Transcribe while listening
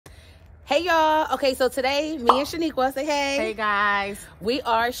Hey y'all. Okay, so today me and Shaniqua say hey. Hey guys. We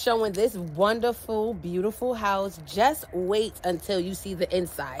are showing this wonderful, beautiful house. Just wait until you see the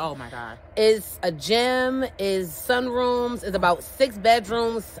inside. Oh my God. It's a gym, is sunrooms, is about 6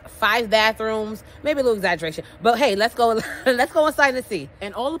 bedrooms, 5 bathrooms, maybe a little exaggeration. But hey, let's go inside and see.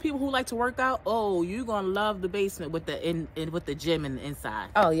 And all the people who like to work out, oh, you're gonna love the basement with the gym and the inside.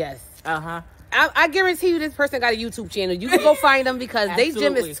 Oh yes. Uh-huh. I guarantee you this person got a YouTube channel. You can go find them because they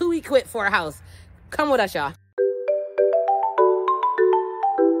gym is too equipped for a house. Come with us, y'all.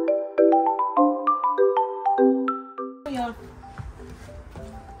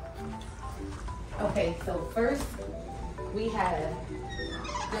 Okay, so first we have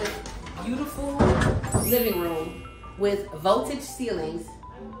this beautiful living room with voltage ceilings.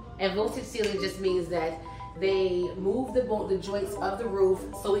 And voltage ceiling just means that they move the joints of the roof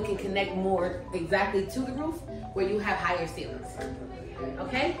so it can connect more exactly to the roof where you have higher ceilings.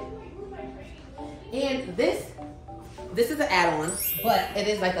 Okay? And this is an add-on, but it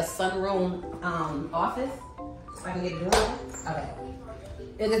is like a sunroom office. If I can get it doing. Okay.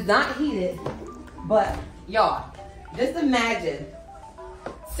 It is not heated, but y'all, just imagine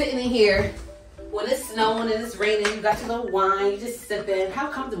sitting in here when it's snowing and it's raining, you got your little wine, you just sipping. How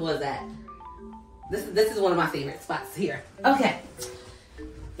comfortable is that? This is one of my favorite spots here. Okay,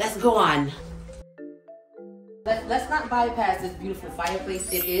 let's go on. Let's not bypass this beautiful fireplace.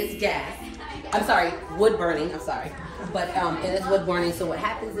 It is gas. I'm sorry, wood burning. I'm sorry, but it is wood burning. So what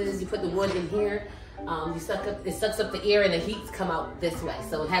happens is you put the wood in here. It sucks up the air and the heats come out this way.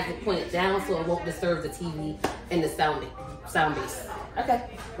 So it has to point it down so it won't disturb the TV and the sound base. Okay,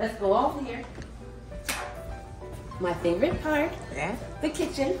 let's go over here. My favorite part, the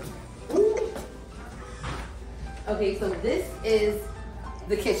kitchen. Ooh. Okay, so this is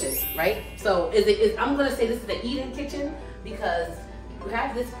the kitchen, right? So I'm gonna say this is the eat-in kitchen because you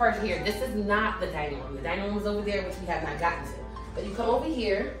have this part here. This is not the dining room. The dining room is over there, which we have not gotten to. But you come over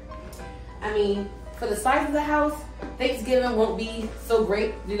here. I mean, for the size of the house, Thanksgiving won't be so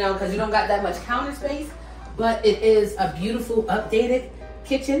great, you know, because you don't got that much counter space. But it is a beautiful, updated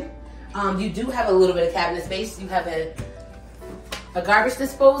kitchen. You do have a little bit of cabinet space. You have a garbage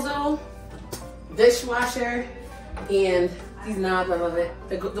disposal, dishwasher, and these knobs, I love it.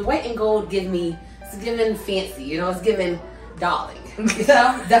 The white and gold it's giving fancy, you know, it's giving darling. You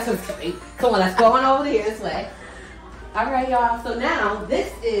know, that's what's coming. Come on, let's go on over here this way. All right, y'all, so now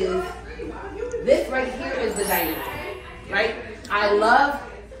this right here is the dining room, right? I love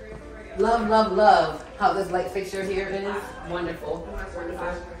how this light fixture here is. Wonderful.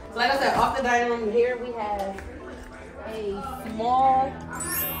 So like I said, off the dining room here, we have a small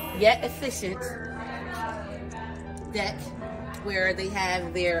yet efficient deck where they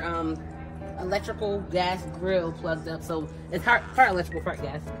have their electrical gas grill plugged up. So it's part electrical, part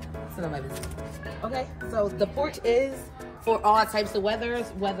gas. So none of my business. Okay, so the porch is for all types of weathers,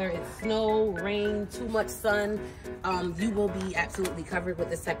 whether it's snow, rain, too much sun, you will be absolutely covered with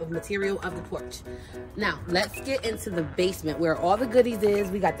this type of material of the porch. Now, let's get into the basement where all the goodies is.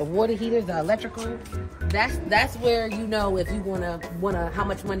 We got the water heaters, the electrical. That's where you know if you wanna how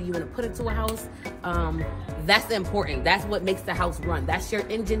much money you wanna put into a house. That's important. That's what makes the house run. That's your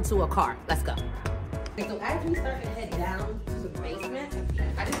engine to a car. Let's go. Okay, so as we start to head down to the basement,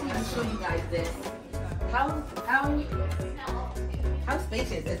 I just need to show you guys this. How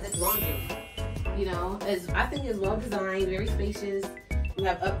spacious is this laundry? You know, I think it's well designed, very spacious. You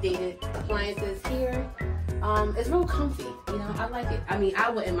have updated appliances here. It's real comfy, you know, I like it. I mean, I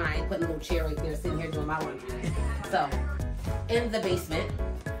wouldn't mind putting a little chair right there, sitting here doing my laundry. So, in the basement,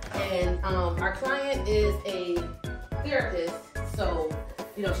 and our client is a therapist, so,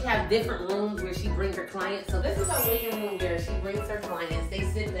 you know, she has different rooms where she brings her clients. So this is our waiting room where she brings her clients. They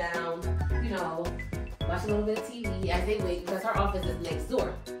sit down, you know, watch a little bit of TV as they wait because her office is next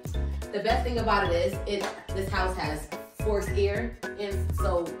door. The best thing about it is this house has forced air, and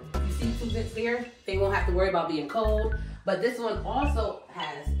so you see 2 vents there, they won't have to worry about being cold. But this one also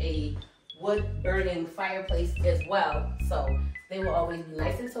has a wood burning fireplace as well, so they will always be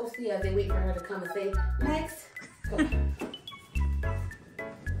nice and toasty as they wait for her to come and say, next.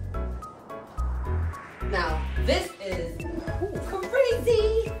 Now, this is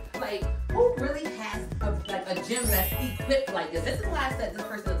crazy. Like, who really has a gym that's equipped like this? This is why I said this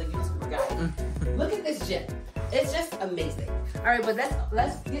person is a YouTuber guy. Look at this gym. It's just amazing. All right, but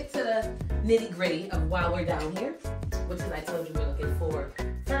let's get to the nitty gritty of why we're down here, which is I told you we're looking for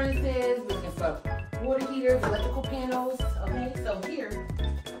furnaces, we're looking for water heaters, electrical panels. Okay, so here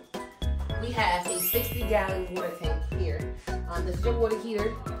we have a 60-gallon water tank here. This is your water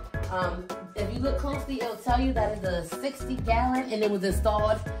heater. If you look closely, it'll tell you that it's a 60-gallon and it was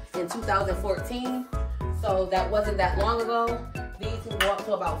installed in 2014. So that wasn't that long ago. These can go up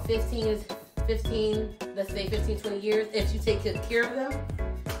to about 15, let's say 15, 20 years if you take good care of them.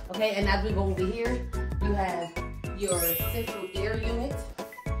 Okay, and as we go over here, you have your central air unit.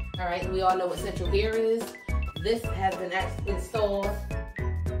 All right, we all know what central air is. This has been installed,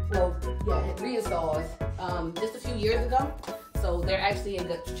 well, yeah, reinstalled just a few years ago. So they're actually in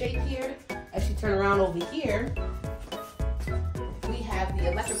good shape here. As you turn around over here, we have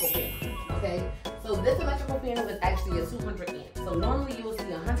the electrical panel, okay? So this electrical panel is actually a 200 amp. So normally you will see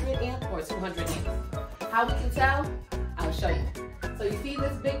 100 amp or 200 amp. How we can tell? I'll show you. So you see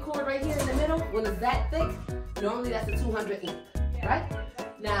this big cord right here in the middle? When it's that thick, normally that's a 200 amp, right?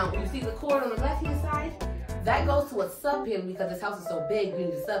 Now, you see the cord on the left-hand side? That goes to a sub panel because this house is so big, we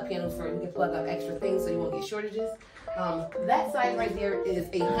need sub panels for you can plug up extra things so you won't get shortages. That side right there is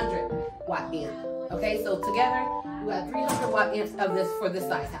a 100-watt amp. Okay, so together we got 300-watt amps of this for this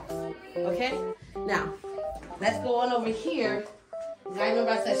size house. Okay, now let's go on over here. I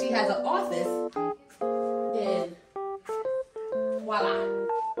remember I said she has an office, and voila,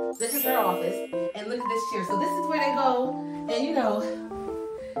 this is her office. And look at this chair. So this is where they go, and you know,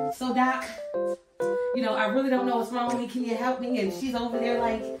 so Doc, you know, I really don't know what's wrong with me. Can you help me? And she's over there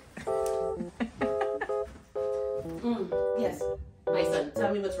like, yes, my son,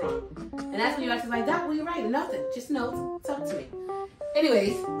 tell me what's wrong. And that's when you actually like, Doc, what are you writing? Nothing, just notes, talk to me.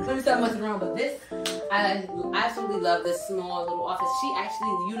 Anyways, let me tell you what's wrong with this. I absolutely love this small little office. She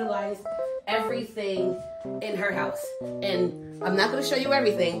actually utilized everything in her house. And I'm not gonna show you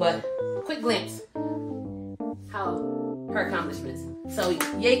everything, but quick glance, how her accomplishments. So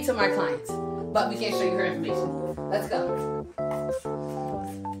yay to my clients, but we can't show you her information. Let's go.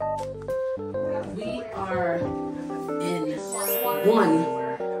 We are in one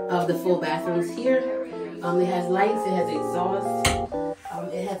of the full bathrooms here. It has lights, it has exhaust,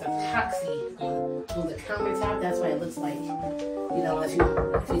 it has epoxy on the countertop. That's why it looks like, you know, if you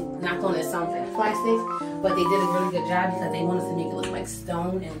knock on it, it sounds like plastic. But they did a really good job because they wanted to make it look like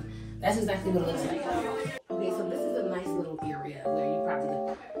stone, and that's exactly what it looks like. Okay, so this is a nice little area where you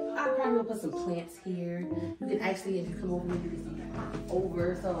I probably will put some plants here. You can actually, if you come over, you can see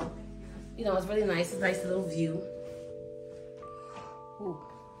over. So, you know, it's really nice. It's a nice little view. Ooh.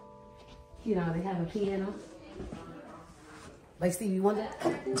 You know, they have a piano. Like Stevie Wonder.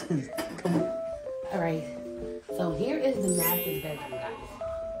 All right. So here is the master bedroom, guys.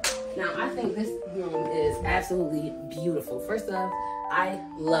 Now, I think this room is absolutely beautiful. First off, I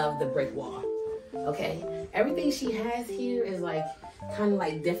love the brick wall. Okay. Everything she has here is like, kind of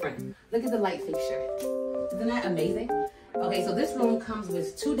like different. Look at the light fixture. Isn't that amazing? Okay, so this room comes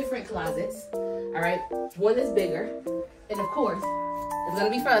with 2 different closets. All right. One is bigger. And of course, it's gonna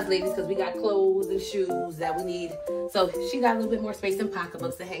be for us ladies because we got clothes and shoes that we need. So she got a little bit more space and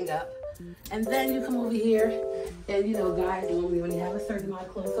pocketbooks to hang up. And then you come over here, and you know, guys normally when you have a certain amount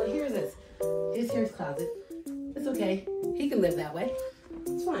of clothes. So here's this. Here's his closet. It's okay. He can live that way.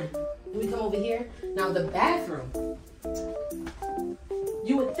 It's fine. And we come over here. Now the bathroom.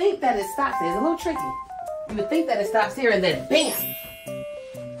 You would think that it stops there. It's a little tricky. You would think that it stops here and then BAM!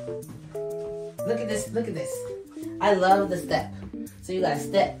 Look at this. Look at this. I love the step. So you gotta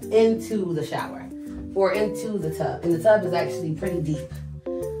step into the shower or into the tub. And the tub is actually pretty deep.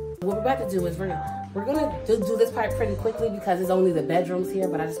 What we're about to do is we're gonna do this part pretty quickly because it's only the bedrooms here,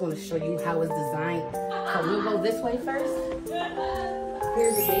 but I just want to show you how it's designed. So we'll go this way first.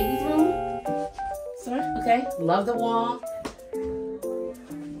 Here's the baby's room. Sir, okay. Love the wall.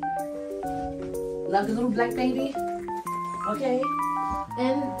 Love the little black baby. Okay.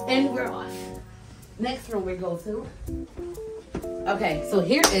 And we're off. Next room we go to. Okay, so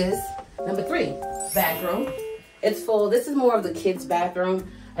here is number 3, bathroom. It's full. This is more of the kids' bathroom.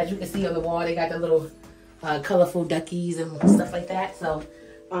 As you can see on the wall, they got the little colorful duckies and stuff like that. So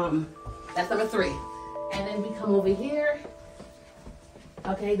that's number 3. And then we come over here.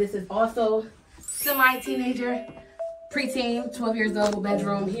 Okay, this is also semi-teenager, preteen, 12 years old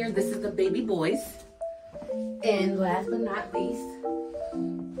bedroom here. This is the baby boys. And last but not least,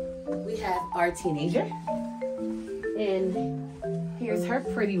 we have our teenager. And here's her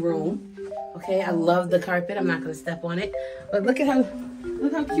pretty room. Okay, I love the carpet. I'm not gonna step on it. But look how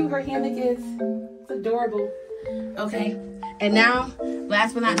cute her hammock is. It's adorable. Okay, and now,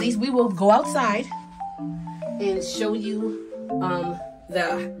 last but not least, we will go outside and show you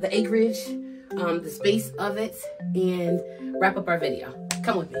the acreage, the space of it, and wrap up our video.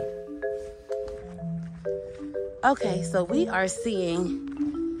 Come with me. Okay, so we are seeing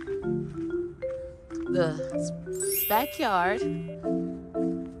the backyard.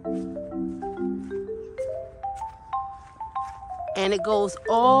 and it goes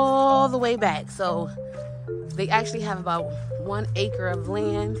all the way back. So they actually have about 1 acre of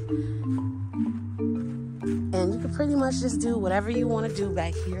land, and you can pretty much just do whatever you want to do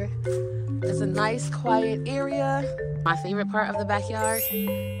back here. It's a nice quiet area. My favorite part of the backyard,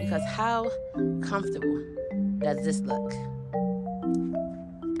 because how comfortable does this look?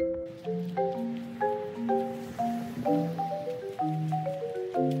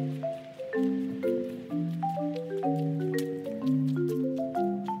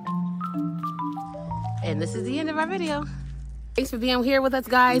 And this is the end of our video. Thanks for being here with us,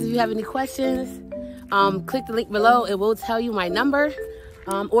 guys. If you have any questions, click the link below. It will tell you my number,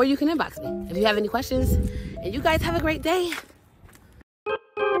 or you can inbox me if you have any questions. And you guys have a great day.